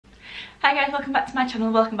Hi guys, welcome back to my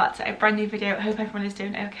channel, welcome back to a brand new video. I hope everyone is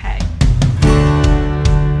doing okay.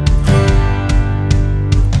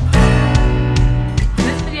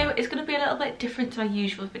 This video is going to be a little bit different to my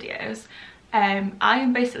usual videos. I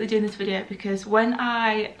am basically doing this video because when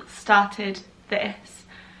I started this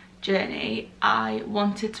journey, I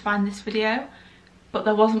wanted to find this video, but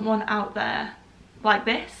there wasn't one out there like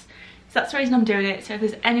this. So that's the reason I'm doing it. So if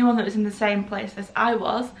there's anyone that was in the same place as I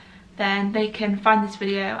was, then they can find this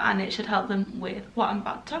video and it should help them with what I'm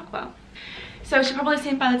about to talk about. So as you've probably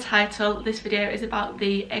seen by the title, this video is about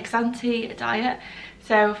the Exante diet.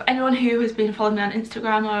 So for anyone who has been following me on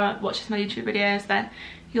Instagram or watches my YouTube videos, then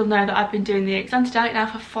you'll know that I've been doing the Exante diet now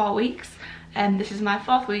for 4 weeks, and this is my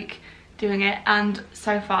 4th week doing it, and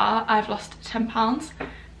so far I've lost 10 pounds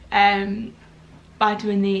by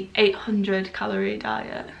doing the 800 calorie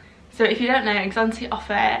diet. So if you don't know, Exante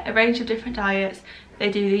offer a range of different diets. They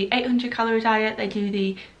do the 800 calorie diet, they do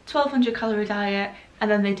the 1200 calorie diet, and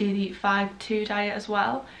then they do the 5-2 diet as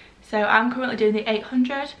well. So I'm currently doing the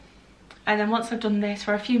 800, and then once I've done this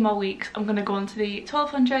for a few more weeks, I'm going to go on to the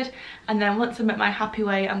 1200, and then once I'm at my happy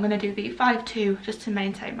weight, I'm going to do the 5-2 just to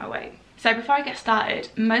maintain my weight. So before I get started,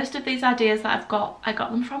 most of these ideas that I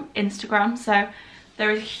got them from Instagram. So there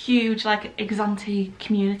is a huge Exante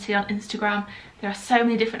community on Instagram. There are so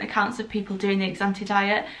many different accounts of people doing the Exante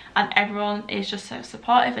diet, and everyone is just so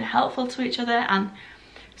supportive and helpful to each other, and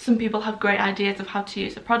some people have great ideas of how to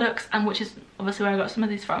use the products, and which is obviously where I got some of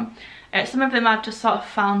these from. Some of them I've just sort of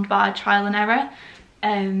found by trial and error,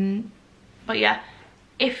 but yeah,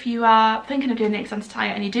 if you are thinking of doing the Exante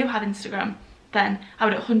diet and you do have Instagram, then I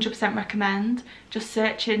would 100% recommend just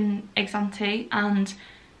searching Exante and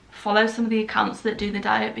follow some of the accounts that do the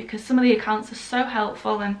diet, because some of the accounts are so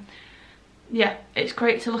helpful, and yeah, it's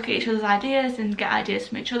great to look at each other's ideas and get ideas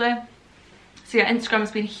from each other. So yeah, Instagram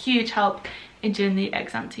has been a huge help in doing the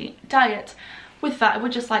Exante diet. With that, I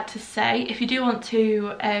would just like to say, if you do want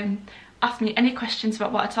to ask me any questions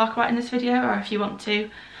about what I talk about in this video, or if you want to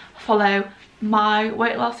follow my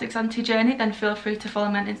weight loss Exante journey, then feel free to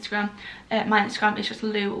follow me on Instagram. My Instagram is just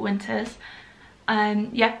Lou Winters.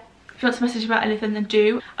 Yeah, if you want to message about anything, then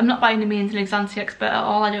do. I'm not by any means an Exante expert at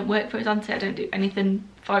all. I don't work for Exante, I don't do anything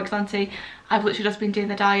for Exante. I've literally just been doing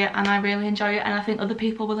the diet and I really enjoy it, and I think other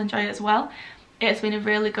people will enjoy it as well. It's been a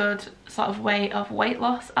really good sort of way of weight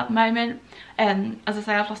loss at the moment. As I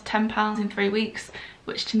say, I've lost 10 pounds in 3 weeks,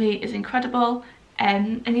 which to me is incredible.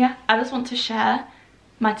 And yeah, I just want to share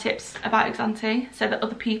my tips about Exante so that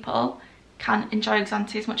other people can enjoy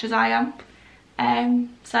Exante as much as I am.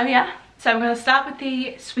 So yeah, so I'm going to start with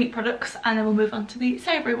the sweet products and then we'll move on to the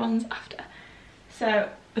savoury ones after. So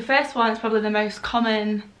the first one is probably the most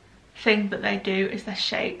common thing that they do is their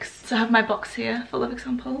shakes. So I have my box here full of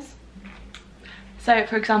examples. So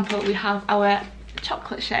for example, we have our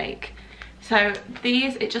chocolate shake. So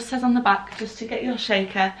these, it just says on the back, just to get your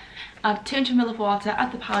shaker, add 200 ml of water,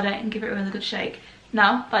 add the powder and give it a really good shake.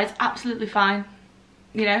 Now, that is absolutely fine.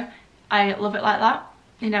 You know, I love it like that.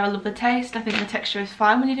 You know, I love the taste. I think the texture is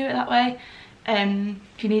fine when you do it that way.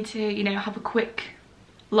 If you need to, you know, have a quick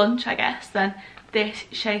lunch, I guess, then this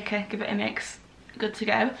shaker, give it a mix, good to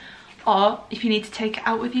go. Or if you need to take it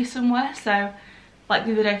out with you somewhere, so like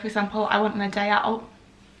the other day, for example, I went on a day out,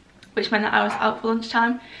 which meant that I was out for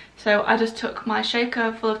lunchtime. So I just took my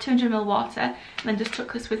shaker full of 200 ml water and then just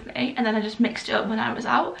took this with me, and then I just mixed it up when I was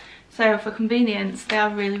out. So for convenience, they are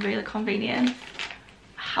really, really convenient.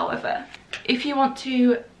 However, if you want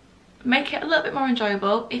to make it a little bit more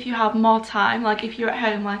enjoyable, if you have more time, like if you're at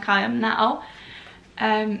home like I am now,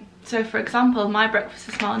 so for example, my breakfast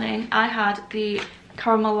this morning, I had the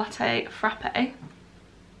caramel latte frappe.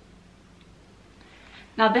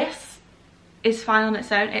 Now this is fine on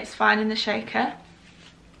its own, it's fine in the shaker,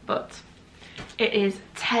 but it is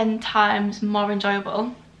 10 times more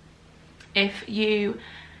enjoyable if you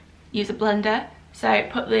use a blender. So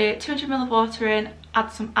put the 200 ml of water in, add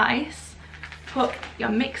some ice, put your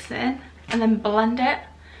mix in and then blend it,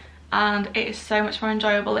 and it is so much more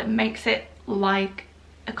enjoyable. It makes it like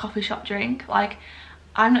a coffee shop drink. Like,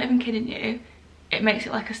 I'm not even kidding you, it makes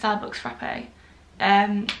it like a Starbucks frappe.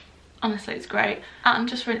 Honestly, it's great. And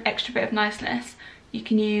just for an extra bit of niceness, you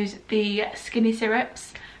can use the skinny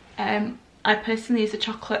syrups. I personally use the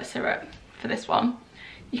chocolate syrup for this one.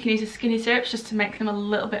 You can use the skinny syrups just to make them a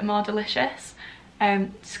little bit more delicious.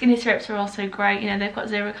 Skinny syrups are also great, you know, they've got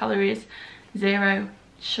 0 calories, 0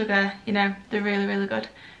 sugar, you know, they're really, really good.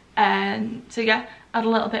 So yeah, add a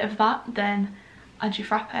little bit of that, then add your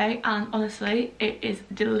frappe, and honestly, it is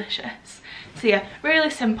delicious. So yeah,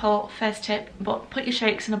 really simple first tip, but put your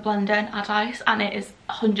shakes in a blender and add ice and it is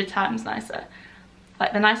 100 times nicer.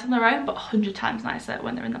 Like, they're nice on their own, but 100 times nicer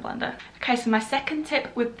when they're in the blender. Okay, so my second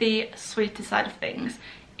tip with the sweeter side of things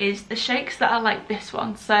is the shakes that are like this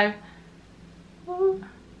one. So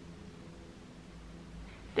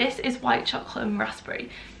this is white chocolate and raspberry.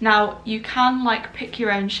 Now, you can like pick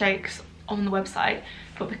your own shakes on the website,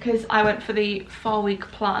 but because I went for the 4-week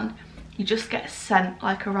plan, you just get sent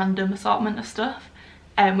like a random assortment of stuff,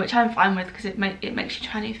 which I'm fine with because it makes you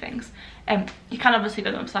try new things. You can obviously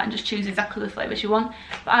go to the website and just choose exactly the flavours you want,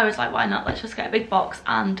 but I was like, why not, let's just get a big box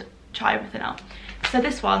and try everything out. So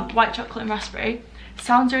this one, white chocolate and raspberry,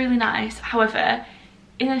 sounds really nice. However,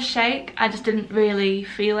 in a shake, I just didn't really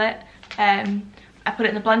feel it. I put it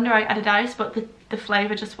in the blender, I added ice, but the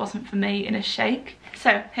flavour just wasn't for me in a shake.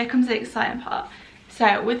 So here comes the exciting part.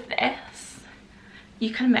 So with this,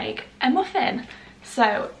 you can make a muffin.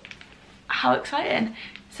 So how exciting.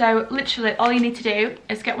 So literally all you need to do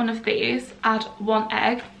is get one of these, add 1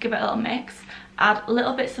 egg, give it a little mix, add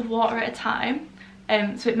little bits of water at a time,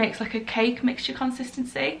 so it makes like a cake mixture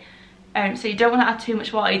consistency. So you don't want to add too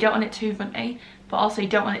much water, you don't want it too runny, but also you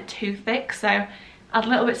don't want it too thick. So add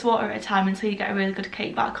little bits of water at a time until you get a really good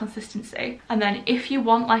cake batter consistency. And then if you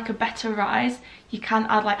want like a better rise, you can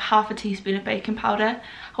add like half a teaspoon of baking powder.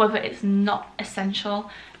 However, it's not essential.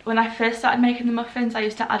 When I first started making the muffins, I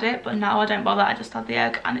used to add it, but now I don't bother, I just add the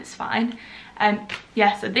egg and it's fine.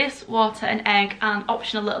 Yeah, so this, water and egg, and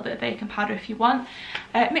optional little bit of baking powder if you want.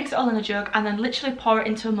 Mix it all in a jug and then literally pour it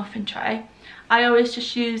into a muffin tray. I always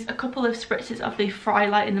just use a couple of spritzes of the Fry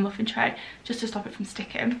Light in the muffin tray just to stop it from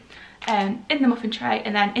sticking. In the muffin tray,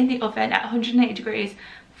 and then in the oven at 180 degrees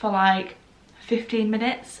for like 15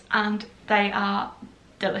 minutes, and they are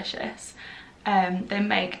delicious. They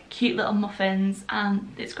make cute little muffins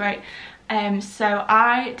and it's great. So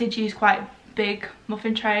I did use quite big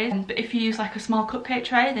muffin trays, but if you use like a small cupcake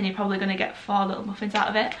tray, then you're probably going to get 4 little muffins out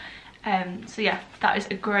of it. So yeah, that is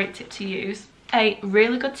a great tip to use. A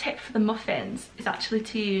really good tip for the muffins is actually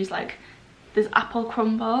to use like, there's apple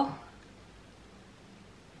crumble.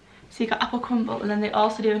 So you got apple crumble, and then they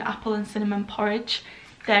also do an apple and cinnamon porridge.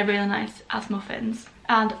 They're really nice as muffins.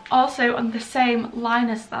 And also on the same line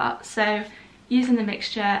as that, so using the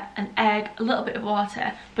mixture, an egg, a little bit of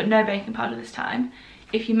water, but no baking powder this time.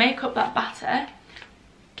 If you make up that batter,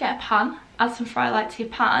 get a pan, add some Fry Light to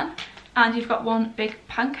your pan, and you've got one big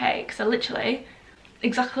pancake. So literally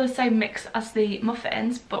exactly the same mix as the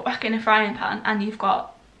muffins, but whack it in a frying pan and you've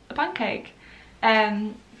got a pancake.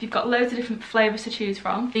 You've got loads of different flavours to choose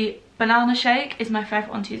from. The banana shake is my favourite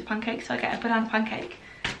one to use a pancake, so I get a banana pancake.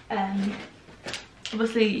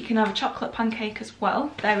 Obviously you can have a chocolate pancake as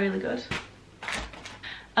well, they're really good.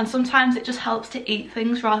 And sometimes it just helps to eat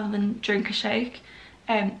things rather than drink a shake.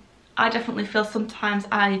 I definitely feel sometimes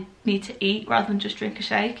I need to eat rather than just drink a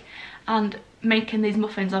shake, and making these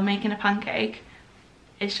muffins or making a pancake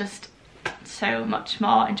is just so much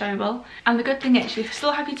more enjoyable. And the good thing is you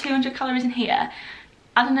still have your 200 calories in here.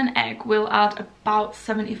 Adding an egg will add about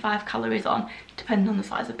 75 calories on, depending on the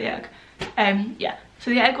size of the egg. Yeah,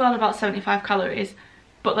 so the egg will add about 75 calories,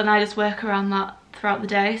 but then I just work around that throughout the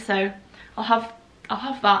day. So I'll have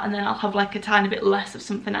that, and then I'll have like a tiny bit less of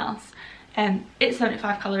something else. It's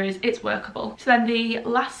 75 calories, it's workable. So then the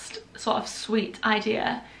last sort of sweet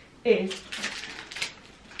idea is,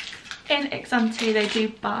 in Exante they do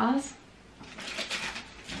bars.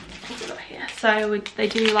 What's it got here? So they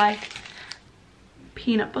do like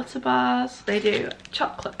peanut butter bars, they do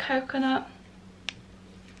chocolate coconut,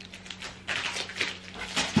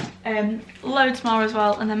 loads more as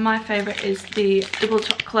well, and then my favourite is the double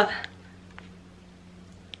chocolate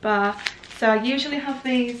bar. So I usually have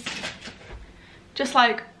these just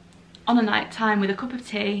like on a night time with a cup of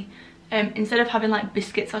tea. Instead of having like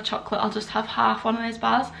biscuits or chocolate, I'll just have half one of those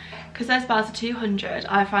bars, because those bars are 200.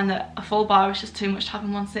 I find that a full bar is just too much to have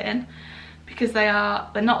in one sitting, because they're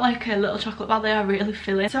not like a little chocolate bar, they are really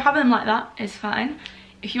filling. So having them like that is fine.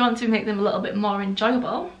 If you want to make them a little bit more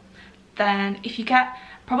enjoyable, then if you get,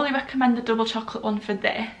 probably recommend the double chocolate one for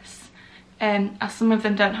this, as some of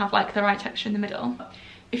them don't have like the right texture in the middle.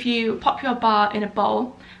 If you pop your bar in a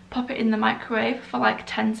bowl, pop it in the microwave for like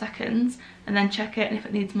 10 seconds and then check it, and if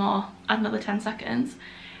it needs more, add another 10 seconds.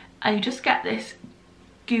 And you just get this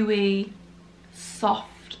gooey,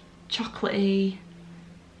 soft, chocolatey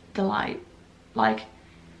delight. Like,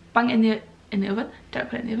 bang it in the oven, don't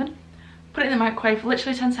put it in the oven. Put it in the microwave for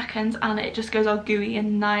literally 10 seconds and it just goes all gooey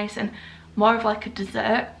and nice and more of like a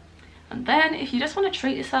dessert. And then if you just want to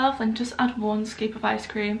treat yourself, then just add 1 scoop of ice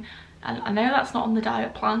cream. And I know that's not on the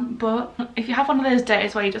diet plan, but if you have one of those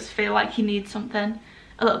days where you just feel like you need something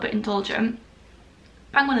a little bit indulgent,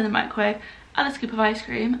 bang one in the microwave, add a scoop of ice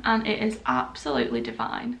cream, and it is absolutely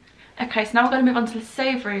divine. Okay, so now we're going to move on to the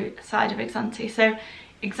savoury side of Exante. So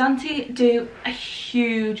Exante do a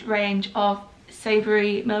huge range of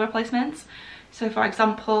savoury meal replacements. So for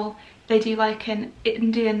example, they do like an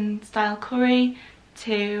Indian style curry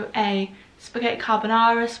to a spaghetti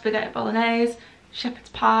carbonara, spaghetti bolognese, shepherd's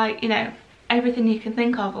pie, you know, everything you can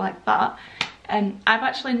think of like that. I've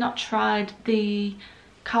actually not tried the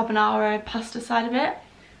carbonara pasta side of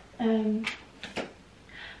it.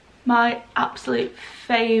 My absolute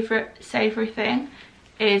favourite savoury thing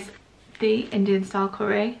is the Indian style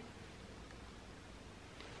curry.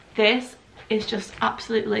 This is just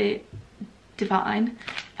absolutely divine,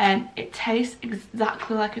 and it tastes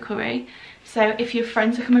exactly like a curry. So if your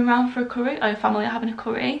friends are coming around for a curry, or your family are having a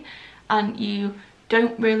curry, and you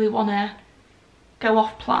don't really want to go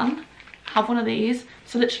off plan, have one of these.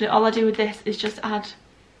 So literally all I do with this is just add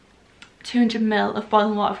 200 ml of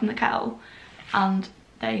boiling water from the kettle, and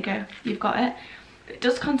there you go, you've got it. It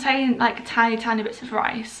does contain like tiny bits of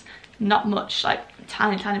rice, not much, like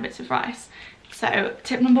tiny bits of rice. So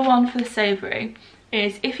tip number one for the savoury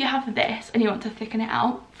is, if you have this and you want to thicken it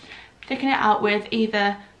out with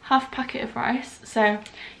either half packet of rice. So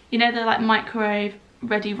you know the like microwave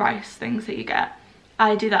ready rice things that you get,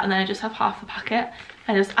 I do that, and then I just have half a packet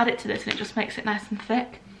and just add it to this, and it just makes it nice and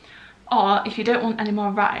thick. Or if you don't want any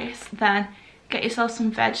more rice, then get yourself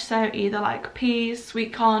some veg, so either like peas,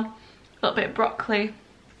 sweet corn, a little bit of broccoli,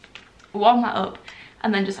 warm that up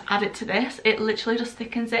and then just add it to this. It literally just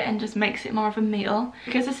thickens it and just makes it more of a meal.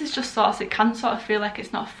 Because this is just sauce, it can sort of feel like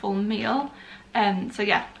it's not a full meal. So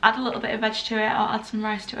yeah, add a little bit of veg to it, or add some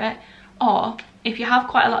rice to it. Or if you have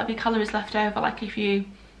quite a lot of your calories left over, like if you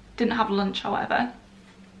didn't have lunch or whatever,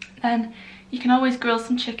 then you can always grill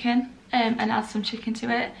some chicken and add some chicken to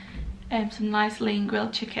it. Some nice lean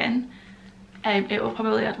grilled chicken. It will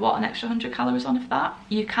probably add, what, an extra 100 calories on, if that.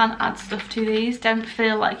 You can add stuff to these. Don't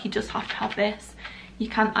feel like you just have to have this. You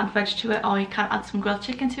can add veg to it, or you can add some grilled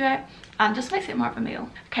chicken to it, and just makes it more of a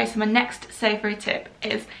meal. Okay, so my next savoury tip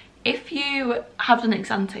is, if you have done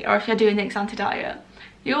Exante, or if you're doing the Exante diet,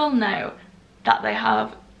 you will know that they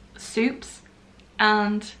have soups.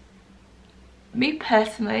 And me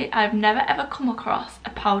personally, I've never ever come across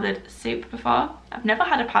a powdered soup before. I've never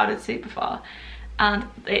had a powdered soup before, and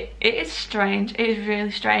it is strange. It is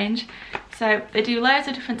really strange. So they do loads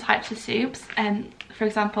of different types of soups, and for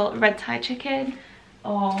example, red Thai chicken,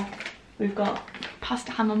 or we've got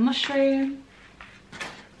pasta ham and mushroom,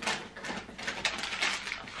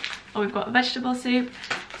 or we've got vegetable soup.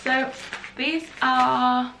 So these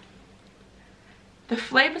are, the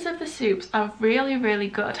flavours of the soups are really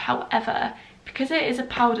good. However, because it is a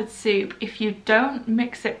powdered soup, if you don't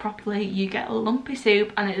mix it properly, you get a lumpy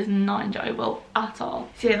soup, and it is not enjoyable at all.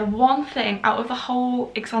 So yeah, the one thing out of the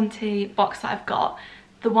whole Exante box that I've got,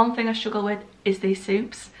 the one thing I struggle with is these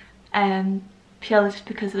soups, purely just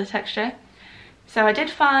because of the texture. So I did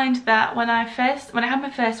find that when I had my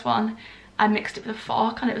first one, I mixed it with a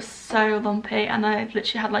fork, and it was so lumpy, and I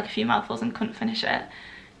literally had like a few mouthfuls and couldn't finish it,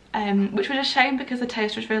 which was a shame because the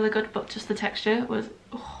taste was really good, but just the texture was,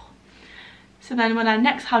 oh. So then when I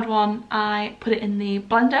next had one, I put it in the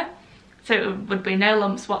blender, so it would be no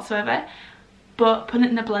lumps whatsoever, but putting it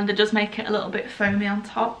in the blender does make it a little bit foamy on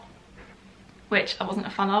top, which I wasn't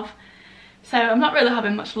a fan of. So I'm not really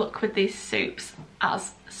having much luck with these soups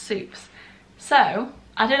as soups. So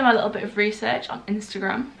I did my little bit of research on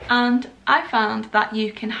Instagram, and I found that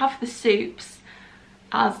you can have the soups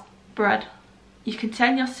as bread. You can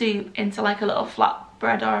turn your soup into like a little flat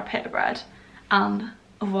bread or a pita bread, and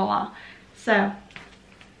voila. So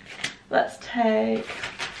let's take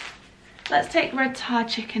red Thai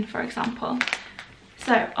chicken for example.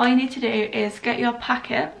 So all you need to do is get your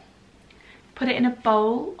packet, put it in a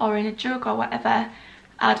bowl or in a jug or whatever,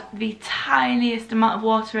 add the tiniest amount of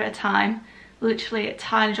water at a time, literally a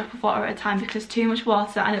tiny drop of water at a time, because too much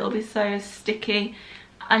water and it will be so sticky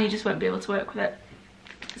and you just won't be able to work with it.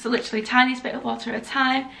 So literally tiniest bit of water at a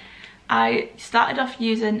time. I started off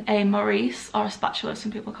using a Maurice, or a spatula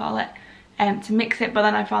some people call it, to mix it, but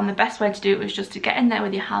then I found the best way to do it was just to get in there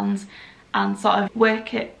with your hands and sort of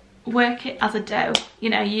work it as a dough. You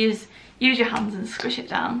know, use your hands and squish it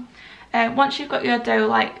down. Once you've got your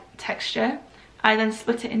dough-like texture, I then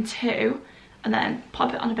split it in two and then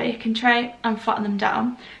pop it on a baking tray and flatten them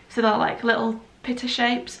down. So they're like little pita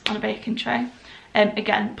shapes on a baking tray.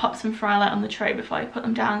 Again, pop some fry light on the tray before you put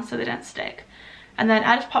them down so they don't stick. And then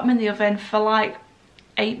I just pop them in the oven for like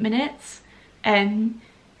 8 minutes.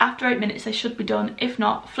 After 8 minutes they should be done. If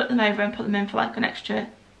not, flip them over and put them in for like an extra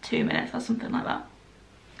 2 minutes or something like that.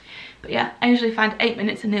 But yeah, I usually find 8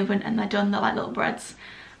 minutes in the oven and they're done. They're like little breads.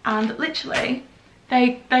 And literally,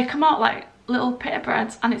 they come out like little pita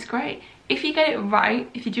breads, and it's great. If you get it right,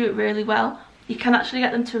 if you do it really well, you can actually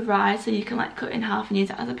get them to rise, so you can like cut it in half and use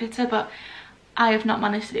it as a pita, but I have not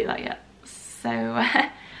managed to do that yet. So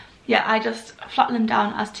yeah, I just flatten them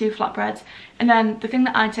down as 2 flatbreads. And then the thing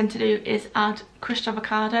that I tend to do is add crushed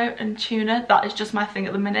avocado and tuna. That is just my thing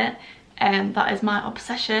at the minute, and that is my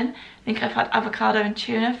obsession. I think I've had avocado and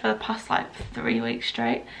tuna for the past like 3 weeks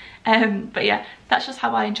straight. But yeah, that's just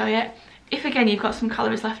how I enjoy it. If again you've got some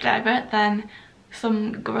calories left over, then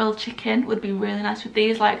some grilled chicken would be really nice with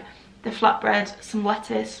these, like the flatbread, some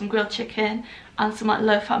lettuce, some grilled chicken, and some like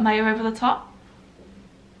low-fat mayo over the top.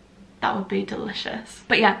 That would be delicious.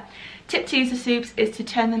 But yeah, tip to use the soups is to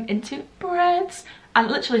turn them into breads, and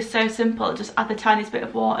literally so simple. Just add the tiniest bit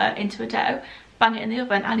of water into a dough, bang it in the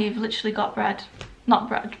oven, and you've literally got bread. Not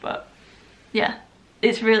bread, but yeah,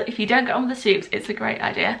 it's really, if you don't get on with the soups, it's a great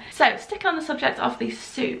idea. So sticking on the subject of these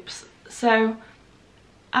soups, so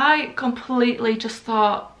I completely just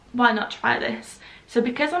thought, why not try this? So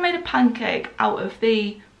because I made a pancake out of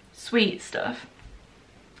the sweet stuff,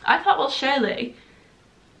 I thought, well, surely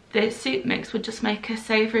the soup mix would just make a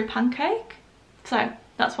savoury pancake. So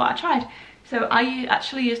that's what I tried. So I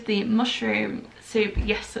actually used the mushroom soup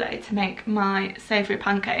yesterday to make my savoury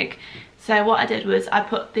pancake. So what I did was I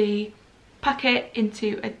put the packet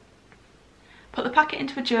into a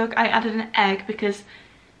jug. I added an egg because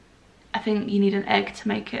I think you need an egg to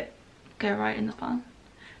make it go right in the pan.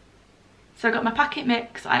 So I got my packet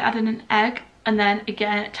mix, I added an egg, and then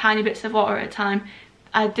again tiny bits of water at a time.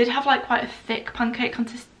 I did have like quite a thick pancake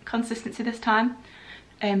consistency this time,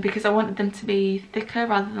 because I wanted them to be thicker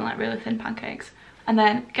rather than like really thin pancakes. And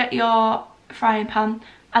then get your frying pan,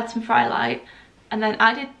 add some fry light, and then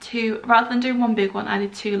I did 2, rather than doing 1 big one, I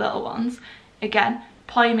did 2 little ones. Again,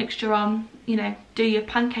 pour your mixture on, you know, do your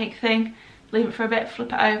pancake thing, leave it for a bit,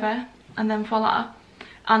 flip it over, and then voila.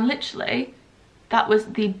 And literally, that was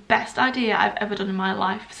the best idea I've ever done in my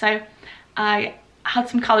life. So I had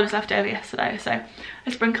some calories left over yesterday, so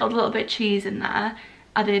I sprinkled a little bit of cheese in there,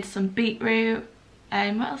 added some beetroot,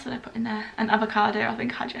 what else did I put in there? An avocado I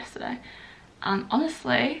think I had yesterday. And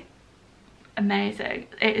honestly, amazing.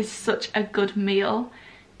 It is such a good meal,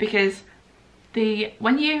 because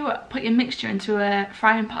when you put your mixture into a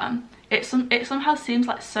frying pan, it somehow seems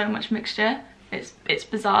like so much mixture. It's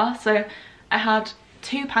bizarre. So I had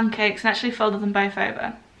 2 pancakes and actually folded them both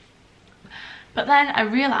over. But then I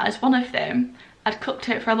realised one of them, I'd cooked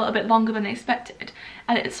it for a little bit longer than expected,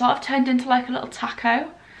 and it sort of turned into like a little taco.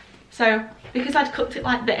 So because I'd cooked it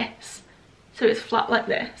like this, so it's flat like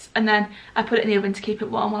this, and then I put it in the oven to keep it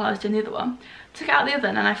warm while I was doing the other one, took it out of the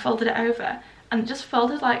oven and I folded it over, and it just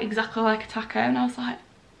folded like exactly like a taco, and I was like,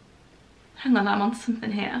 hang on, I'm onto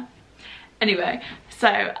something here. Anyway,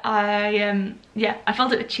 so I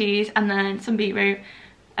folded it with cheese and then some beetroot,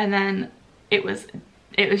 and then it was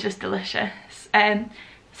just delicious.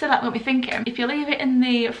 So that got me thinking, if you leave it in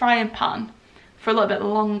the frying pan for a little bit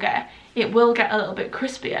longer, it will get a little bit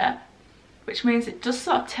crispier, which means it does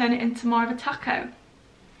sort of turn it into more of a taco.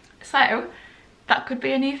 So that could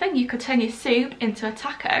be a new thing. You could turn your soup into a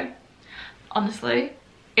taco. Honestly,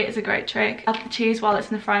 it is a great trick. Add the cheese while it's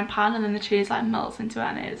in the frying pan, and then the cheese like melts into it,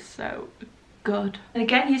 and it is so good. And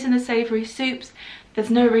again, using the savoury soups, there's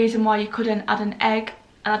no reason why you couldn't add an egg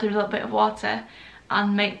and add a little bit of water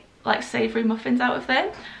and make like savoury muffins out of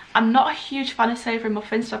them. I'm not a huge fan of savoury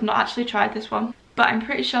muffins, so I've not actually tried this one, but I'm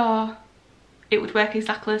pretty sure it would work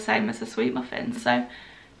exactly the same as a sweet muffin. So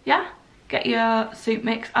yeah, get your soup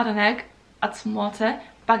mix, add an egg, add some water,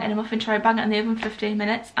 bang it in a muffin tray, bang it in the oven for 15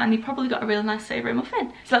 minutes, and you've probably got a really nice savoury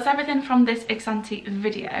muffin. So that's everything from this Exante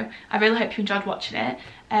video. I really hope you enjoyed watching it.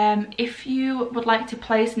 If you would like to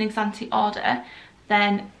place an Exante order,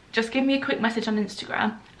 then just give me a quick message on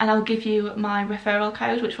Instagram and I'll give you my referral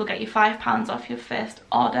code, which will get you £5 off your first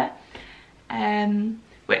order,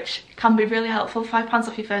 which can be really helpful. £5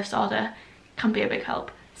 off your first order can be a big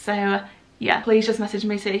help. So yeah, please just message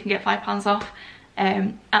me so you can get £5 off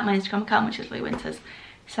at my Instagram account, which is Lou Winters.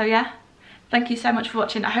 So yeah, thank you so much for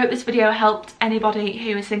watching. I hope this video helped anybody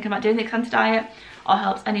who is thinking about doing the Exante diet, or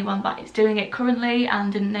helps anyone that is doing it currently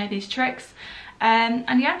and didn't know these tricks.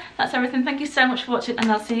 And yeah, that's everything. Thank you so much for watching,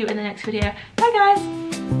 and I'll see you in the next video. Bye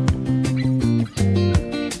guys!